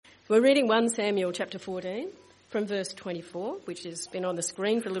We're reading 1 Samuel chapter 14 from verse 24, which has been on the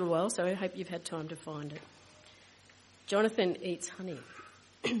screen for a little while, so I hope you've had time to find it. Jonathan eats honey.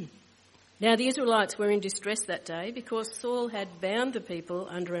 Now the Israelites were in distress that day because Saul had bound the people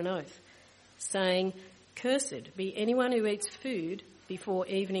under an oath, saying, "Cursed be anyone who eats food before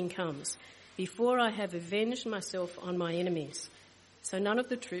evening comes, before I have avenged myself on my enemies." So none of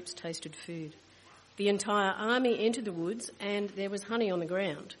the troops tasted food. The entire army entered the woods, and there was honey on the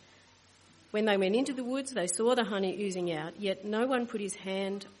ground. When they went into the woods, they saw the honey oozing out, yet no one put his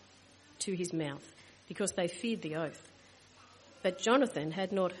hand to his mouth, because they feared the oath. But Jonathan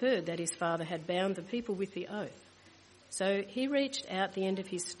had not heard that his father had bound the people with the oath. So he reached out the end of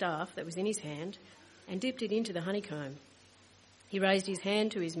his staff that was in his hand and dipped it into the honeycomb. He raised his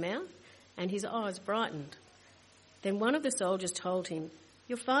hand to his mouth, and his eyes brightened. Then one of the soldiers told him,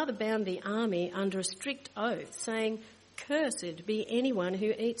 "Your father bound the army under a strict oath, saying, 'Cursed be anyone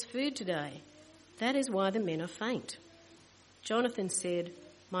who eats food today.' That is why the men are faint." Jonathan said,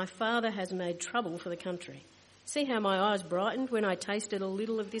 "My father has made trouble for the country. See how my eyes brightened when I tasted a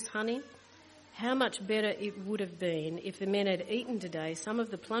little of this honey? How much better it would have been if the men had eaten today some of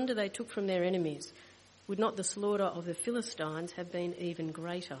the plunder they took from their enemies. Would not the slaughter of the Philistines have been even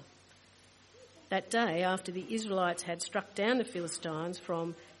greater?" That day, after the Israelites had struck down the Philistines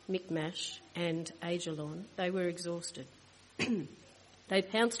from Michmash and Ajalon, they were exhausted. They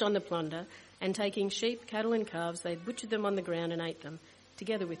pounced on the plunder, and taking sheep, cattle and calves, they butchered them on the ground and ate them,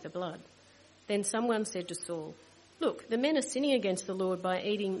 together with the blood. Then someone said to Saul, "Look, the men are sinning against the Lord by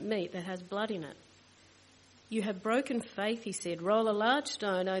eating meat that has blood in it." "You have broken faith," he said. "Roll a large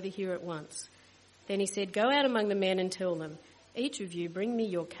stone over here at once." Then he said, "Go out among the men and tell them, 'Each of you bring me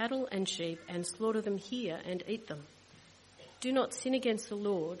your cattle and sheep and slaughter them here and eat them. Do not sin against the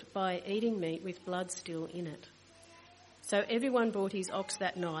Lord by eating meat with blood still in it.'" So everyone brought his ox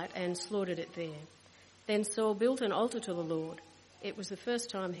that night and slaughtered it there. Then Saul built an altar to the Lord. It was the first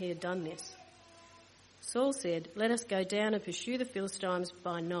time he had done this. Saul said, "Let us go down and pursue the Philistines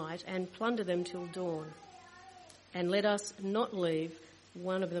by night and plunder them till dawn. And let us not leave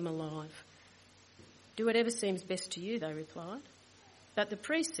one of them alive." "Do whatever seems best to you," they replied. But the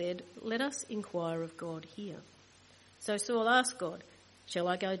priest said, "Let us inquire of God here." So Saul asked God, "Shall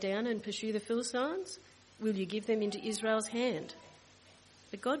I go down and pursue the Philistines? Will you give them into Israel's hand?"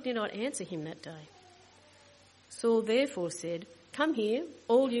 But God did not answer him that day. Saul therefore said, "Come here,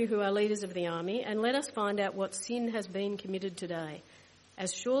 all you who are leaders of the army, and let us find out what sin has been committed today.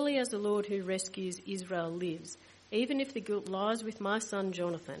 As surely as the Lord who rescues Israel lives, even if the guilt lies with my son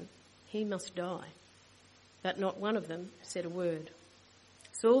Jonathan, he must die." But not one of them said a word.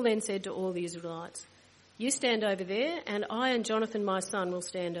 Saul then said to all the Israelites, "You stand over there, and I and Jonathan my son will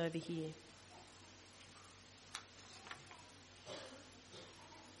stand over here."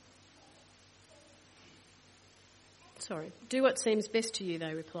 "Do what seems best to you,"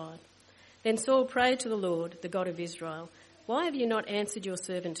 they replied. Then Saul prayed to the Lord, the God of Israel, "Why have you not answered your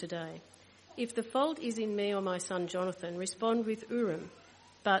servant today? If the fault is in me or my son Jonathan, respond with Urim.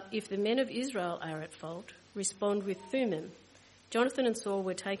 But if the men of Israel are at fault, respond with Thummim." Jonathan and Saul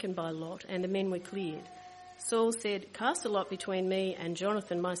were taken by lot, and the men were cleared. Saul said, "Cast a lot between me and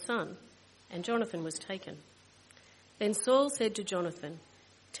Jonathan my son." And Jonathan was taken. Then Saul said to Jonathan,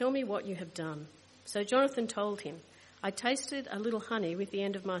 "Tell me what you have done." So Jonathan told him, "I tasted a little honey with the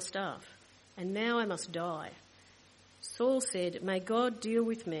end of my staff, and now I must die." Saul said, "May God deal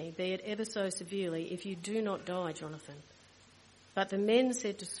with me, be it ever so severely, if you do not die, Jonathan." But the men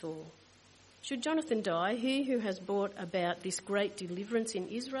said to Saul, "Should Jonathan die, he who has brought about this great deliverance in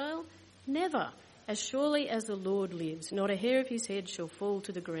Israel? Never! As surely as the Lord lives, not a hair of his head shall fall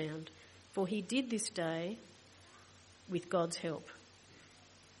to the ground, for he did this day with God's help."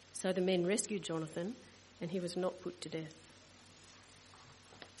 So the men rescued Jonathan, and he was not put to death.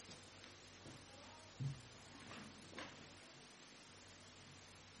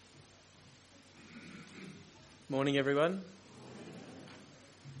 Morning, everyone.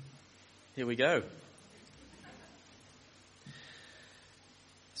 Here we go.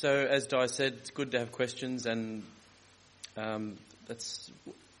 So, as Di said, it's good to have questions, and that's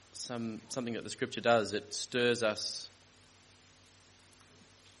something that the Scripture does. It stirs us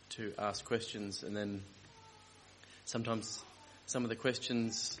to ask questions, and then sometimes some of the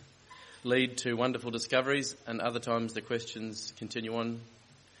questions lead to wonderful discoveries, and other times the questions continue on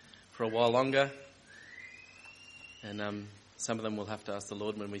for a while longer, and some of them we'll have to ask the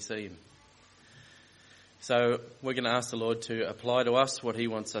Lord when we see him. So we're going to ask the Lord to apply to us what he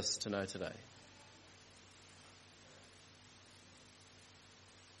wants us to know today.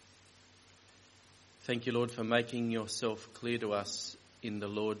 Thank you, Lord, for making yourself clear to us in the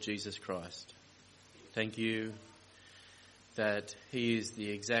Lord Jesus Christ. Thank you that he is the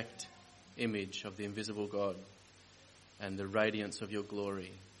exact image of the invisible God and the radiance of your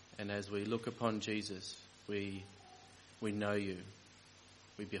glory. And as we look upon Jesus, we know you,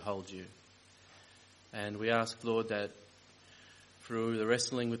 we behold you. And we ask, Lord, that through the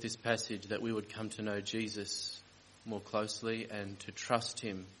wrestling with this passage that we would come to know Jesus more closely and to trust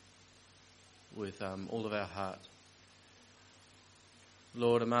him with all of our heart.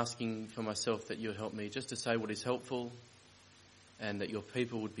 Lord, I'm asking for myself that you would help me just to say what is helpful and that your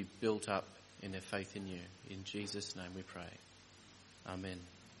people would be built up in their faith in you. In Jesus' name we pray. Amen.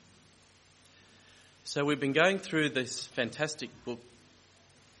 So we've been going through this fantastic book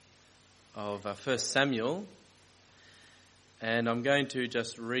of 1 Samuel, and I'm going to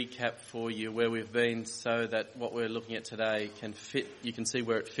just recap for you where we've been so that what we're looking at today can fit, you can see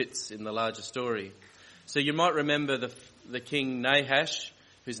where it fits in the larger story. So you might remember the king Nahash,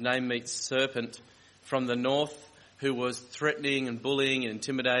 whose name means serpent, from the north, who was threatening and bullying and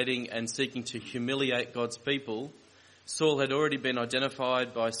intimidating and seeking to humiliate God's people. Saul had already been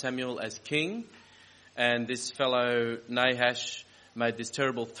identified by Samuel as king, and this fellow Nahash made this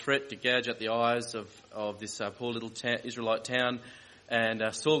terrible threat to gouge out the eyes of this poor little Israelite town, and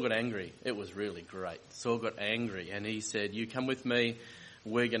Saul got angry. It was really great. Saul got angry, and he said, "You come with me,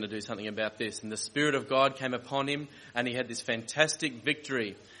 we're going to do something about this." And the Spirit of God came upon him, and he had this fantastic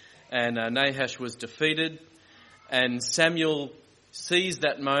victory, and Nahash was defeated. And Samuel sees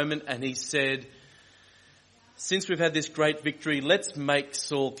that moment and he said, "Since we've had this great victory, let's make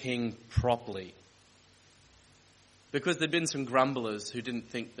Saul king properly." Because there'd been some grumblers who didn't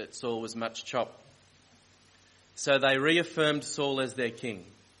think that Saul was much chop. So they reaffirmed Saul as their king.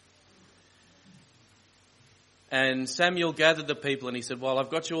 And Samuel gathered the people and he said, "Well, I've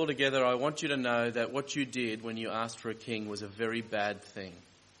got you all together. I want you to know that what you did when you asked for a king was a very bad thing.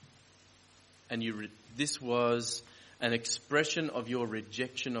 And this was an expression of your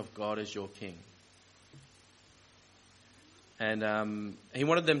rejection of God as your king." And he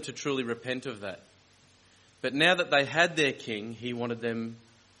wanted them to truly repent of that. But now that they had their king, he wanted them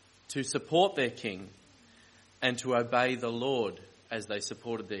to support their king and to obey the Lord as they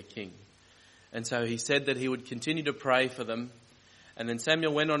supported their king. And so he said that he would continue to pray for them. And then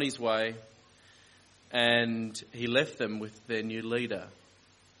Samuel went on his way and he left them with their new leader.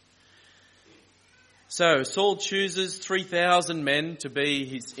 So Saul chooses 3,000 men to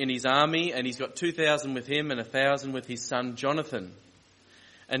be in his army, and he's got 2,000 with him and 1,000 with his son Jonathan.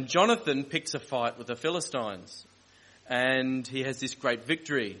 And Jonathan picks a fight with the Philistines, and he has this great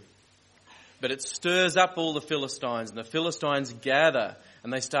victory. But it stirs up all the Philistines, and the Philistines gather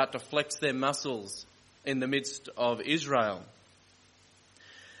and they start to flex their muscles in the midst of Israel.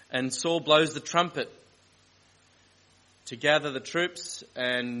 And Saul blows the trumpet to gather the troops,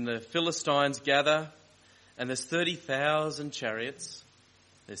 and the Philistines gather, and there's 30,000 chariots,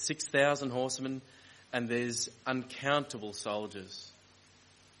 there's 6,000 horsemen, and there's uncountable soldiers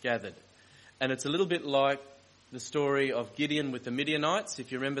gathered. And it's a little bit like the story of Gideon with the Midianites.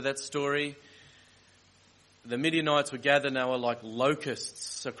 If you remember that story, the Midianites were gathered and they were like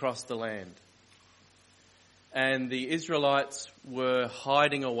locusts across the land. And the Israelites were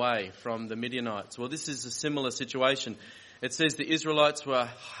hiding away from the Midianites. Well, this is a similar situation. It says the Israelites were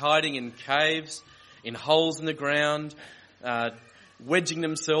hiding in caves, in holes in the ground, wedging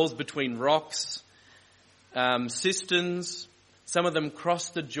themselves between rocks, cisterns. Some of them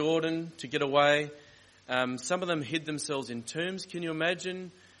crossed the Jordan to get away. Some of them hid themselves in tombs. Can you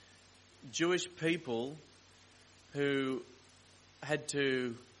imagine Jewish people who had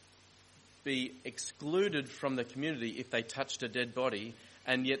to be excluded from the community if they touched a dead body,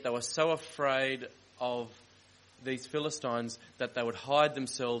 and yet they were so afraid of these Philistines that they would hide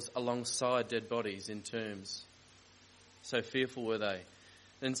themselves alongside dead bodies in tombs. So fearful were they.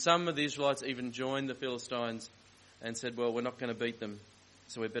 Then some of the Israelites even joined the Philistines and said, "Well, we're not going to beat them,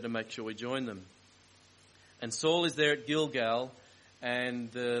 so we better make sure we join them." And Saul is there at Gilgal,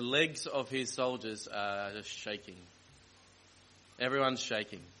 and the legs of his soldiers are just shaking. Everyone's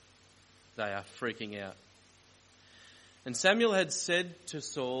shaking. They are freaking out. And Samuel had said to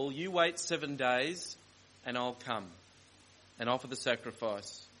Saul, "You wait 7 days and I'll come and offer the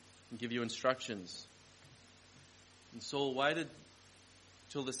sacrifice and give you instructions." And Saul waited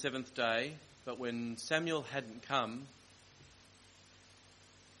till the 7th day, but when Samuel hadn't come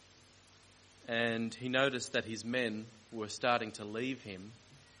and he noticed that his men were starting to leave him,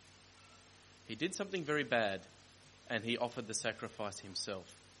 he did something very bad and he offered the sacrifice himself.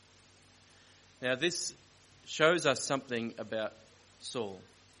 Now this shows us something about Saul.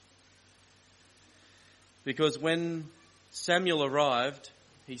 Because when Samuel arrived,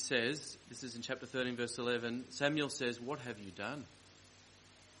 he says, this is in chapter 13, verse 11, Samuel says, "What have you done?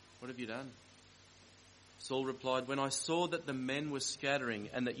 What have you done?" Saul replied, "When I saw that the men were scattering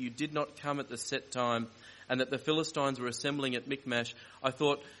and that you did not come at the set time and that the Philistines were assembling at Michmash, I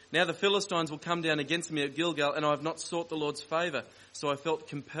thought, now the Philistines will come down against me at Gilgal, and I have not sought the Lord's favour. So I felt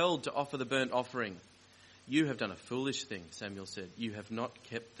compelled to offer the burnt offering." "You have done a foolish thing," Samuel said. "You have not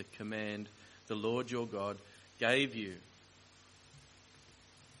kept the command the Lord your God gave you."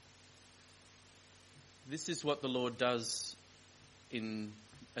 This is what the Lord does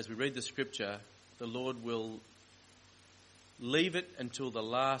as we read the scripture. The Lord will leave it until the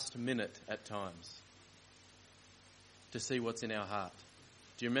last minute at times to see what's in our heart.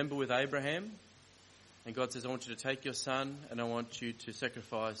 Do you remember with Abraham? And God says, "I want you to take your son and I want you to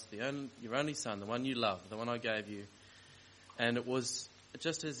sacrifice your only son, the one you love, the one I gave you." And it was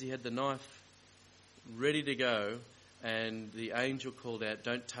just as he had the knife ready to go and the angel called out,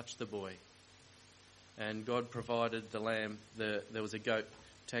 "Don't touch the boy." And God provided the lamb. There was a goat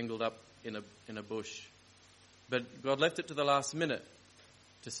tangled up in a bush. But God left it to the last minute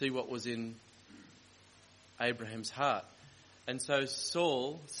to see what was in Abraham's heart. And so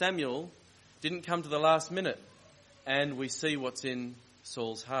Samuel didn't come to the last minute, and we see what's in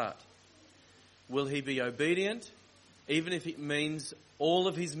Saul's heart. Will he be obedient, even if it means all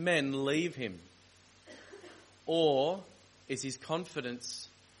of his men leave him? Or is his confidence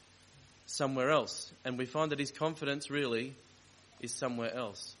somewhere else? And we find that his confidence really is somewhere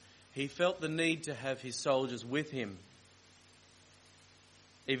else. He felt the need to have his soldiers with him,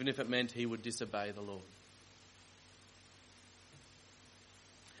 even if it meant he would disobey the Lord.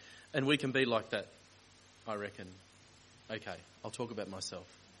 And we can be like that, I reckon. Okay, I'll talk about myself.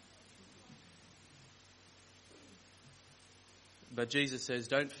 But Jesus says,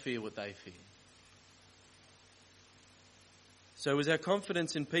 don't fear what they fear. So is our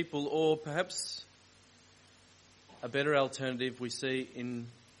confidence in people, or perhaps a better alternative we see in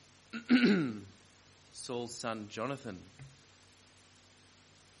Saul's son Jonathan?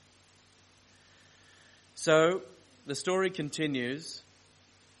 So the story continues.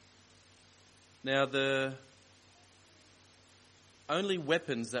 Now the only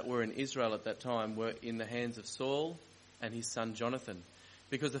weapons that were in Israel at that time were in the hands of Saul and his son Jonathan,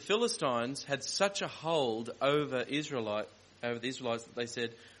 because the Philistines had such a hold over the Israelites that they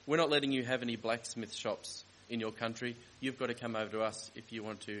said, "We're not letting you have any blacksmith shops in your country. You've got to come over to us if you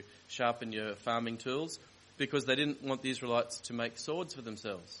want to sharpen your farming tools," because they didn't want the Israelites to make swords for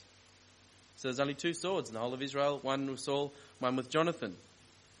themselves. So there's only 2 swords in the whole of Israel, one with Saul, one with Jonathan.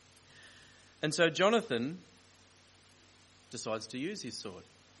 And so Jonathan decides to use his sword.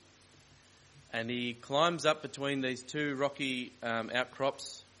 And he climbs up between these 2 rocky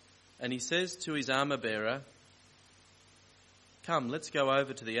outcrops, and he says to his armour bearer, "Come, let's go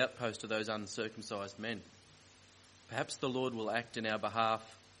over to the outpost of those uncircumcised men. Perhaps the Lord will act in our behalf.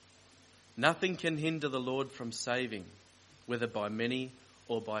 Nothing can hinder the Lord from saving, whether by many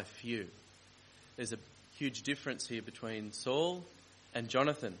or by few." There's a huge difference here between Saul and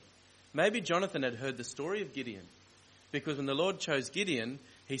Jonathan. Maybe Jonathan had heard the story of Gideon, because when the Lord chose Gideon,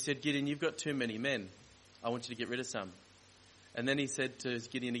 he said, "Gideon, you've got too many men. I want you to get rid of some." And then he said to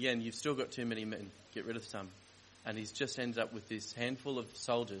Gideon again, "You've still got too many men. Get rid of some." And he's just ended up with this handful of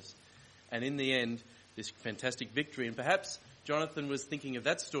soldiers. And in the end, this fantastic victory. And perhaps Jonathan was thinking of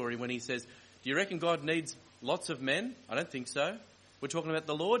that story when he says, "Do you reckon God needs lots of men?" I don't think so. We're talking about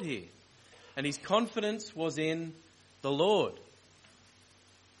the Lord here. And his confidence was in the Lord.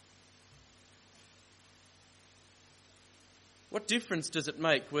 What difference does it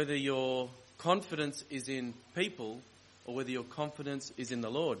make whether your confidence is in people or whether your confidence is in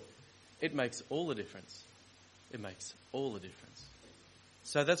the Lord? It makes all the difference. It makes all the difference.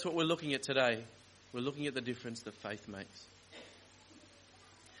 So that's what we're looking at today. We're looking at the difference that faith makes.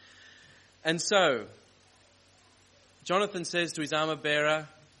 And so, Jonathan says to his armour bearer,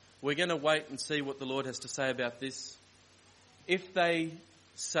 "We're going to wait and see what the Lord has to say about this. If they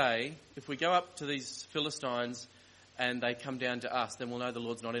say, if we go up to these Philistines and they come down to us, then we'll know the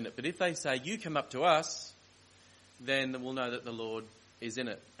Lord's not in it. But if they say, you come up to us, then we'll know that the Lord is in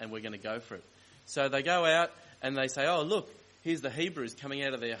it and we're going to go for it." So they go out and they say, "Oh, look, here's the Hebrews coming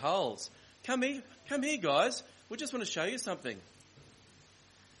out of their holes. Come here, guys. We just want to show you something."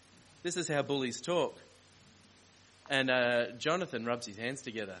 This is how bullies talk. And Jonathan rubs his hands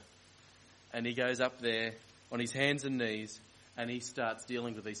together and he goes up there on his hands and knees and he starts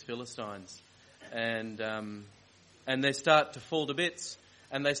dealing with these Philistines. And they start to fall to bits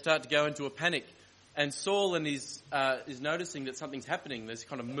and they start to go into a panic. And Saul is noticing that something's happening. There's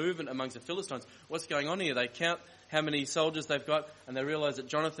kind of movement amongst the Philistines. What's going on here? They count how many soldiers they've got, and they realise that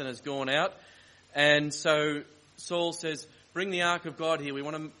Jonathan has gone out. And so Saul says, bring the ark of God here. We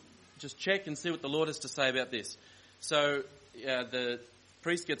want to just check and see what the Lord has to say about this. So the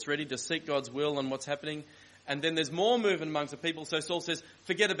priest gets ready to seek God's will on what's happening. And then there's more movement amongst the people. So Saul says,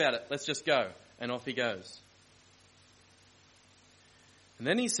 forget about it. Let's just go. And off he goes. And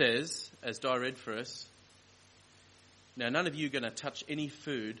then he says, as Di read for us, now none of you are going to touch any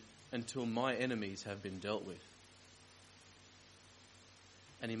food until my enemies have been dealt with.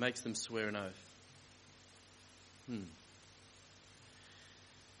 And he makes them swear an oath.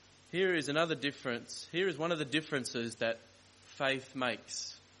 Here is another difference. Here is one of the differences that faith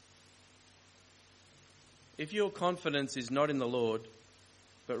makes. If your confidence is not in the Lord,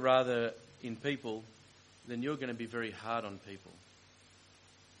 but rather in people, then you're going to be very hard on people.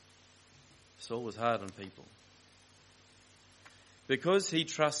 Saul was hard on people. Because he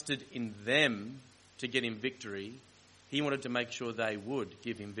trusted in them to get him victory, he wanted to make sure they would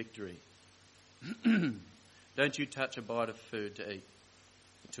give him victory. Don't you touch a bite of food to eat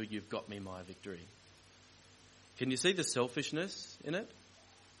until you've got me my victory. Can you see the selfishness in it?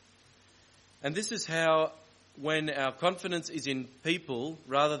 And this is how, when our confidence is in people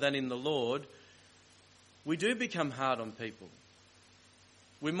rather than in the Lord, we do become hard on people.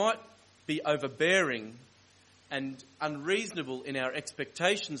 We might be overbearing and unreasonable in our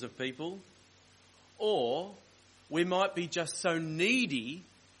expectations of people, or we might be just so needy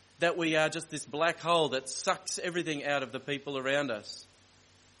that we are just this black hole that sucks everything out of the people around us.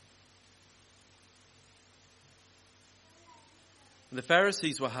 The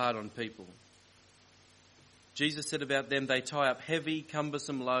Pharisees were hard on people. Jesus said about them, they tie up heavy,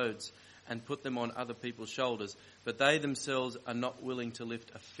 cumbersome loads and put them on other people's shoulders, but they themselves are not willing to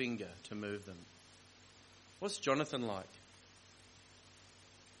lift a finger to move them. What's Jonathan like?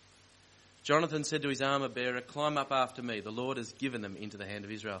 Jonathan said to his armour bearer, climb up after me. The Lord has given them into the hand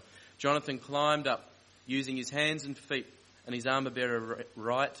of Israel. Jonathan climbed up using his hands and feet and his armour bearer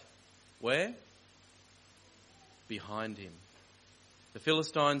right where? Behind him. The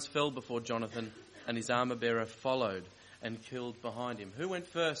Philistines fell before Jonathan and his armour bearer followed and killed behind him. Who went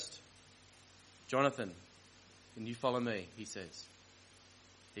first? Jonathan. Can you follow me? He says.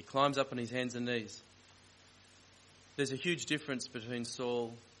 He climbs up on his hands and knees. There's a huge difference between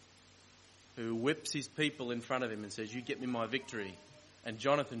Saul, who whips his people in front of him and says, you get me my victory, and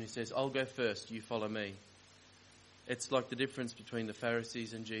Jonathan, who says, I'll go first, you follow me. It's like the difference between the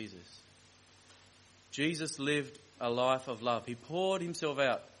Pharisees and Jesus. Jesus lived a life of love. He poured himself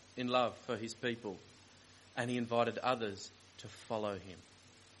out in love for his people, and he invited others to follow him.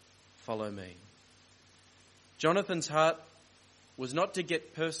 Follow me. Jonathan's heart was not to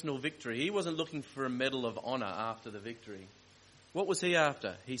get personal victory. He wasn't looking for a medal of honour after the victory. What was he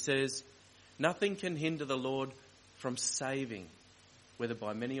after? He says, nothing can hinder the Lord from saving, whether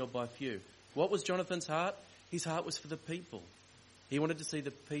by many or by few. What was Jonathan's heart? His heart was for the people. He wanted to see the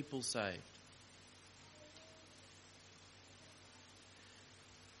people saved.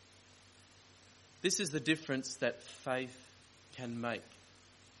 This is the difference that faith can make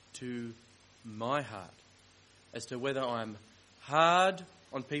to my heart as to whether I'm hard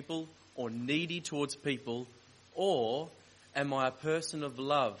on people or needy towards people, or am I a person of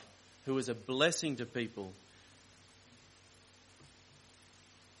love who is a blessing to people?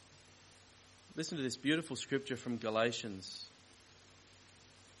 Listen to this beautiful scripture from Galatians.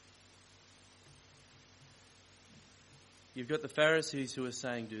 You've got the Pharisees who are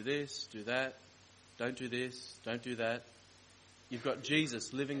saying, do this, do that, don't do this, don't do that. You've got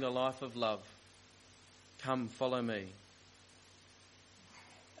Jesus living the life of love. Come, follow me.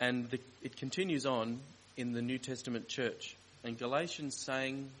 And it continues on in the New Testament church. And Galatians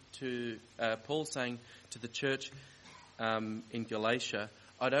saying to, Paul saying to the church in Galatia,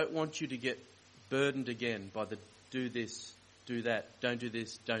 I don't want you to get burdened again by the do this, do that, don't do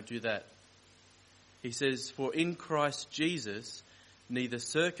this, don't do that. He says, for in Christ Jesus, neither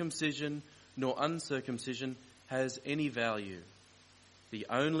circumcision nor uncircumcision has any value. The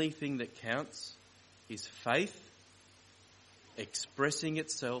only thing that counts is faith expressing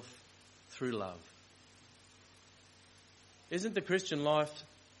itself through love. Isn't the Christian life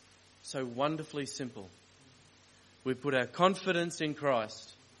so wonderfully simple? We put our confidence in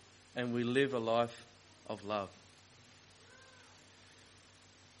Christ and we live a life of love.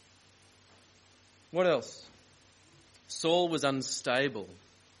 What else? Saul was unstable.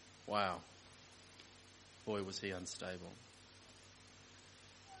 Wow. Boy, was he unstable.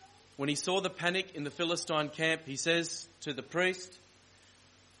 When he saw the panic in the Philistine camp, he says to the priest,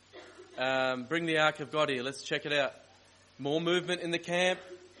 bring the Ark of God here, let's check it out. More movement in the camp.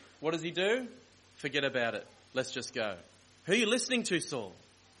 What does he do? Forget about it. Let's just go. Who are you listening to, Saul?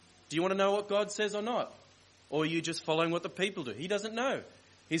 Do you want to know what God says or not? Or are you just following what the people do? He doesn't know.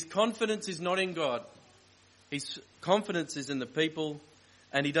 His confidence is not in God. His confidence is in the people,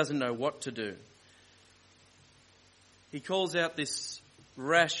 and he doesn't know what to do. He calls out this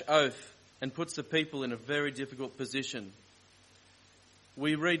rash oath and puts the people in a very difficult position.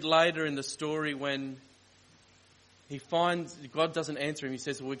 We read later in the story when he finds God doesn't answer him. He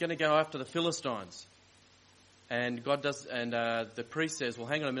says, well, we're going to go after the Philistines. And the priest says, well,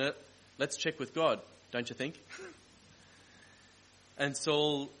 hang on a minute. Let's check with God, don't you think? And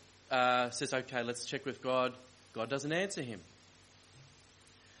Saul says, okay, let's check with God. God doesn't answer him.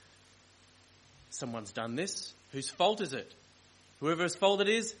 Someone's done this. Whose fault is it? Whoever's fault it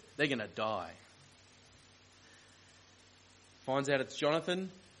is, they're going to die. Finds out it's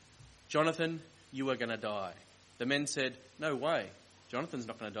Jonathan. Jonathan, you are going to die. The men said, no way. Jonathan's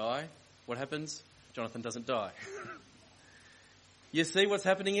not going to die. What happens? Jonathan doesn't die. You see what's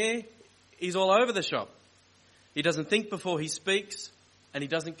happening here? He's all over the shop. He doesn't think before he speaks, and he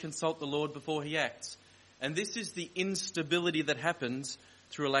doesn't consult the Lord before he acts. And this is the instability that happens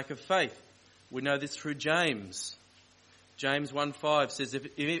through a lack of faith. We know this through James. James 1:5 says,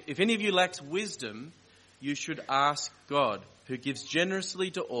 if any of you lacks wisdom, you should ask God, who gives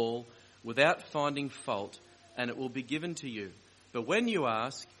generously to all without finding fault, and it will be given to you. But when you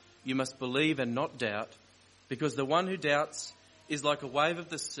ask, you must believe and not doubt, because the one who doubts is like a wave of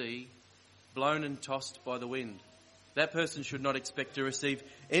the sea, blown and tossed by the wind. That person should not expect to receive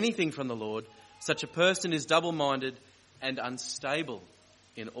anything from the Lord. Such a person is double-minded and unstable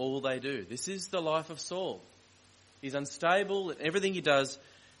in all they do. This is the life of Saul. He's unstable in everything he does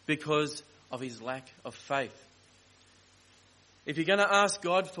because of his lack of faith. If you're going to ask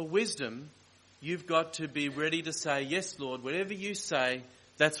God for wisdom, you've got to be ready to say, yes, Lord, whatever you say,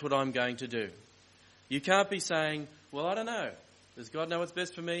 that's what I'm going to do. You can't be saying, well, I don't know. Does God know what's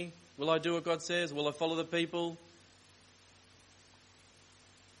best for me? Will I do what God says? Will I follow the people?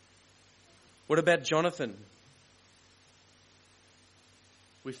 What about Jonathan?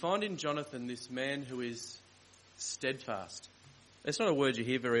 We find in Jonathan this man who is steadfast. It's not a word you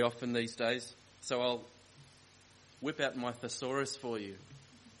hear very often these days, so I'll whip out my thesaurus for you.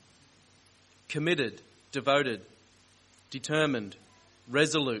 Committed, devoted, determined,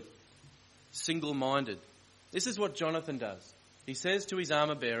 resolute, single-minded. This is what Jonathan does. He says to his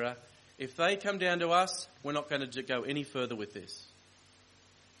armour bearer, if they come down to us, we're not going to go any further with this.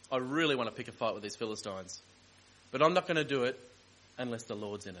 I really want to pick a fight with these Philistines, but I'm not going to do it unless the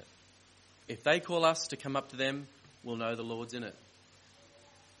Lord's in it. If they call us to come up to them, we'll know the Lord's in it.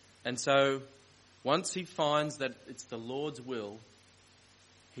 And so, once he finds that it's the Lord's will,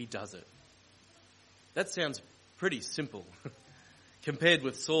 he does it. That sounds pretty simple compared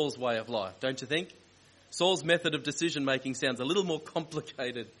with Saul's way of life, don't you think? Saul's method of decision making sounds a little more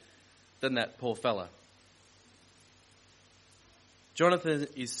complicated than that poor fella. Jonathan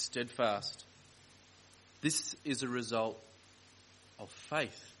is steadfast. This is a result of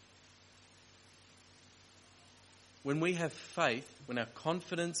faith. When we have faith, when our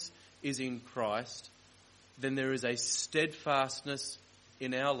confidence is in Christ, then there is a steadfastness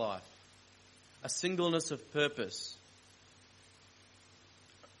in our life, a singleness of purpose,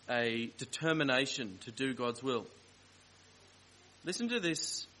 a determination to do God's will. Listen to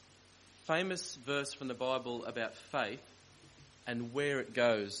this famous verse from the Bible about faith and where it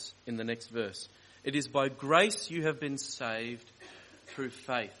goes in the next verse. It is by grace you have been saved through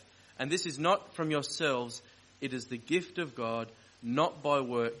faith. And this is not from yourselves, it is the gift of God, not by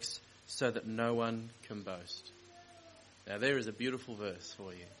works, so that no one can boast. Now there is a beautiful verse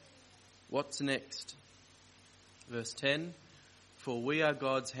for you. What's next? Verse 10, for we are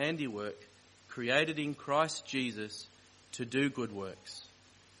God's handiwork, created in Christ Jesus to do good works,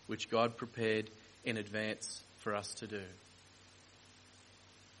 which God prepared in advance for us to do.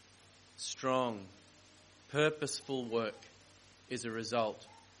 Strong, purposeful work is a result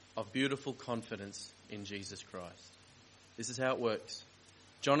of beautiful confidence in Jesus Christ. This is how it works.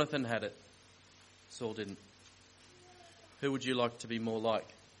 Jonathan had it. Saul didn't. Who would you like to be more like?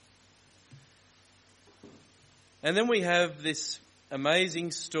 And then we have this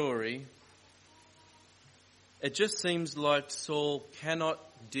amazing story. It just seems like Saul cannot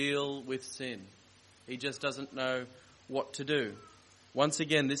deal with sin. He just doesn't know what to do. Once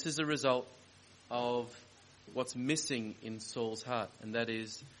again, this is a result of what's missing in Saul's heart, and that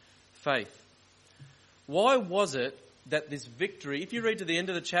is faith. Why was it that this victory, if you read to the end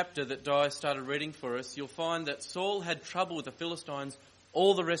of the chapter that Di started reading for us, you'll find that Saul had trouble with the Philistines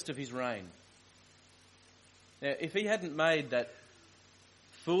all the rest of his reign. Now, if he hadn't made that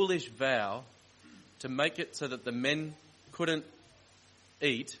foolish vow to make it so that the men couldn't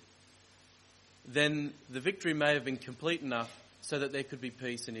eat, then the victory may have been complete enough so that there could be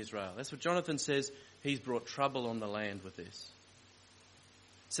peace in Israel. That's what Jonathan says. He's brought trouble on the land with this.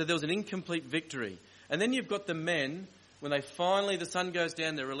 So there was an incomplete victory. And then you've got the men, when the sun goes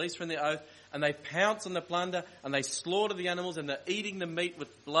down, they're released from their oath, and they pounce on the plunder, and they slaughter the animals, and they're eating the meat with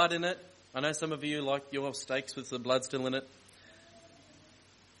blood in it. I know some of you like your steaks with the blood still in it.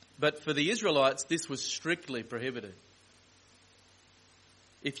 But for the Israelites, this was strictly prohibited.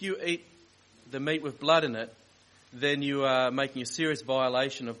 If you eat the meat with blood in it, then you are making a serious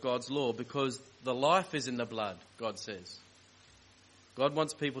violation of God's law, because the life is in the blood, God says. God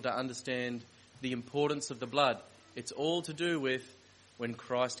wants people to understand the importance of the blood. It's all to do with when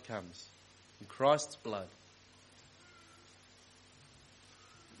Christ comes, in Christ's blood.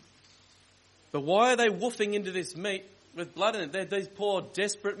 But why are they woofing into this meat with blood in it? They're these poor,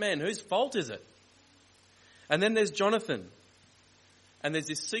 desperate men. Whose fault is it? And then there's Jonathan. And there's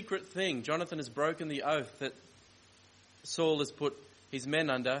this secret thing. Jonathan has broken the oath that Saul has put his men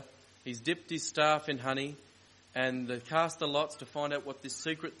under. He's dipped his staff in honey, and they cast the lots to find out what this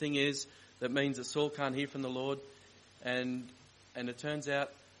secret thing is that means that Saul can't hear from the Lord. And it turns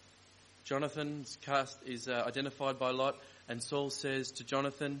out Jonathan is identified by Lot, and Saul says to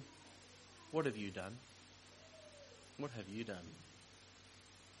Jonathan, "What have you done? What have you done?"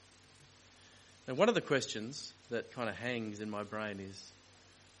 And one of the questions that kind of hangs in my brain is,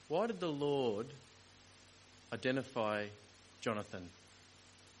 why did the Lord identify Jonathan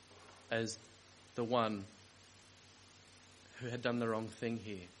as the one who had done the wrong thing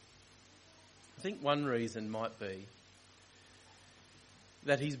here? I think one reason might be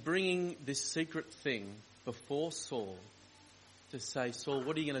that he's bringing this secret thing before Saul to say, "Saul,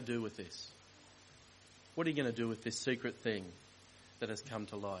 what are you going to do with this? What are you going to do with this secret thing that has come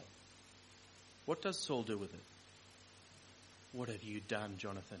to light?" What does Saul do with it? "What have you done,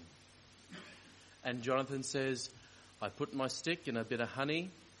 Jonathan?" And Jonathan says, "I put my stick in a bit of honey,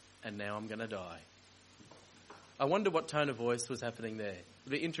 and now I'm going to die." I wonder what tone of voice was happening there.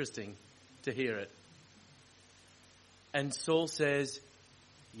 It'd be interesting to hear it. And Saul says,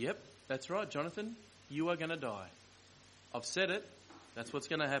 "Yep, that's right, Jonathan. You are going to die. I've said it. That's what's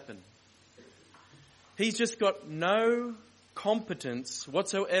going to happen." He's just got no competence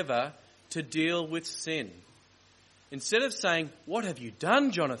whatsoever to deal with sin. Instead of saying, "What have you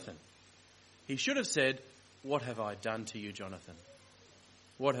done, Jonathan?" he should have said, "What have I done to you, Jonathan?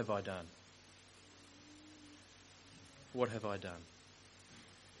 What have I done? What have I done?"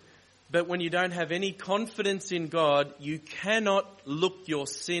 But when you don't have any confidence in God, you cannot look your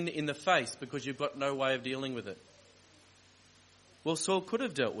sin in the face because you've got no way of dealing with it. Well, Saul could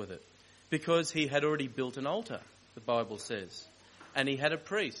have dealt with it because he had already built an altar, the Bible says, and he had a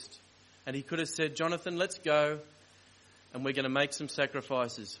priest. And he could have said, "Jonathan, let's go and we're going to make some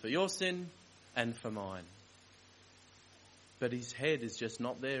sacrifices for your sin and for mine." But his head is just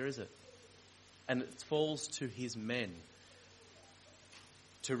not there, is it? And it falls to his men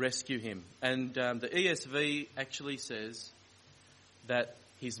to rescue him. And the ESV actually says that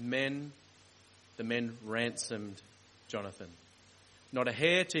the men ransomed Jonathan. Not a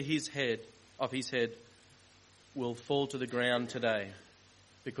hair of his head will fall to the ground today,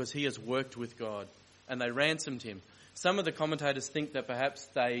 because he has worked with God, and they ransomed him. Some of the commentators think that perhaps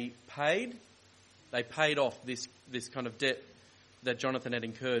they paid off this kind of debt that Jonathan had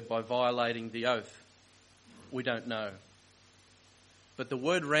incurred by violating the oath. We don't know. But the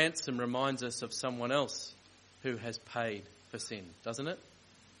word ransom reminds us of someone else who has paid for sin, doesn't it?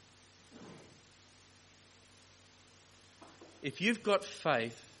 If you've got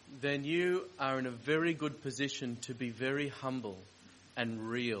faith, then you are in a very good position to be very humble and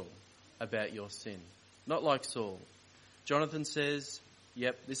real about your sin. Not like Saul. Jonathan says,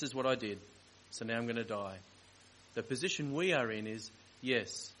 "Yep, this is what I did, so now I'm going to die." The position we are in is,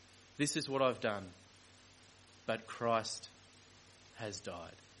 yes, this is what I've done, but Christ has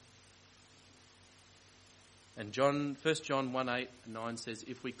died. And 1 John 1:8-9 says,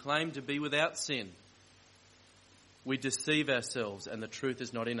 "If we claim to be without sin, we deceive ourselves and the truth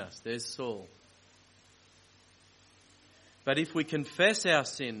is not in us." There's Saul. "But if we confess our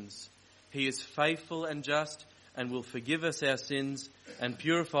sins, he is faithful and just and will forgive us our sins and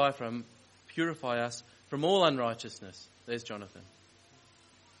purify us from all unrighteousness." There's Jonathan.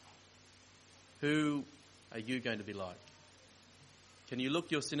 Who are you going to be like? Can you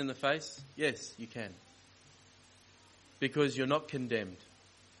look your sin in the face? Yes, you can. Because you're not condemned,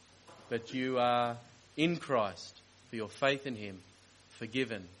 but you are in Christ for your faith in him,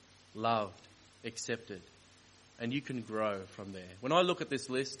 forgiven, loved, accepted. And you can grow from there. When I look at this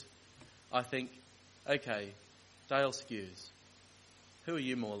list, I think, okay, Dale Skews, who are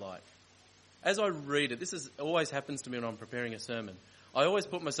you more like? As I read it, always happens to me when I'm preparing a sermon. I always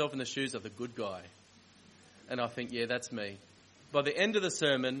put myself in the shoes of the good guy. And I think, yeah, that's me. By the end of the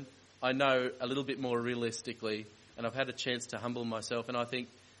sermon, I know a little bit more realistically, and I've had a chance to humble myself, and I think,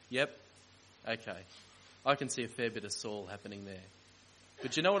 yep, okay, I can see a fair bit of Saul happening there.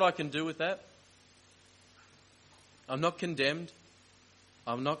 But you know what I can do with that? I'm not condemned.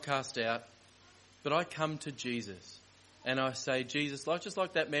 I'm not cast out. But I come to Jesus and I say, Jesus, just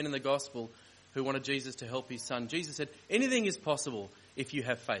like that man in the gospel who wanted Jesus to help his son. Jesus said, anything is possible if you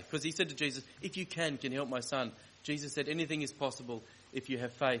have faith. Because he said to Jesus, if you can you help my son? Jesus said, anything is possible if you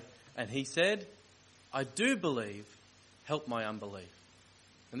have faith. And he said, I do believe, help my unbelief.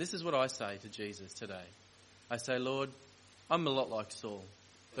 And this is what I say to Jesus today. I say, Lord, I'm a lot like Saul,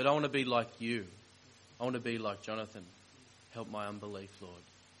 but I want to be like you. I want to be like Jonathan. Help my unbelief, Lord.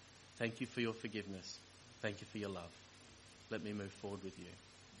 Thank you for your forgiveness. Thank you for your love. Let me move forward with you.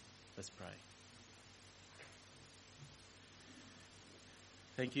 Let's pray.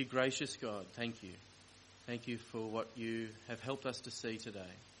 Thank you, gracious God. Thank you. Thank you for what you have helped us to see today.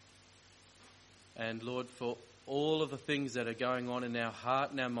 And Lord, for all of the things that are going on in our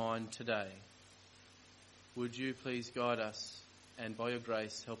heart and our mind today, would you please guide us and by your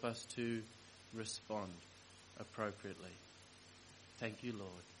grace help us to respond appropriately. Thank you,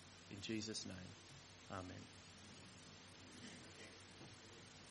 Lord. In Jesus' name, amen.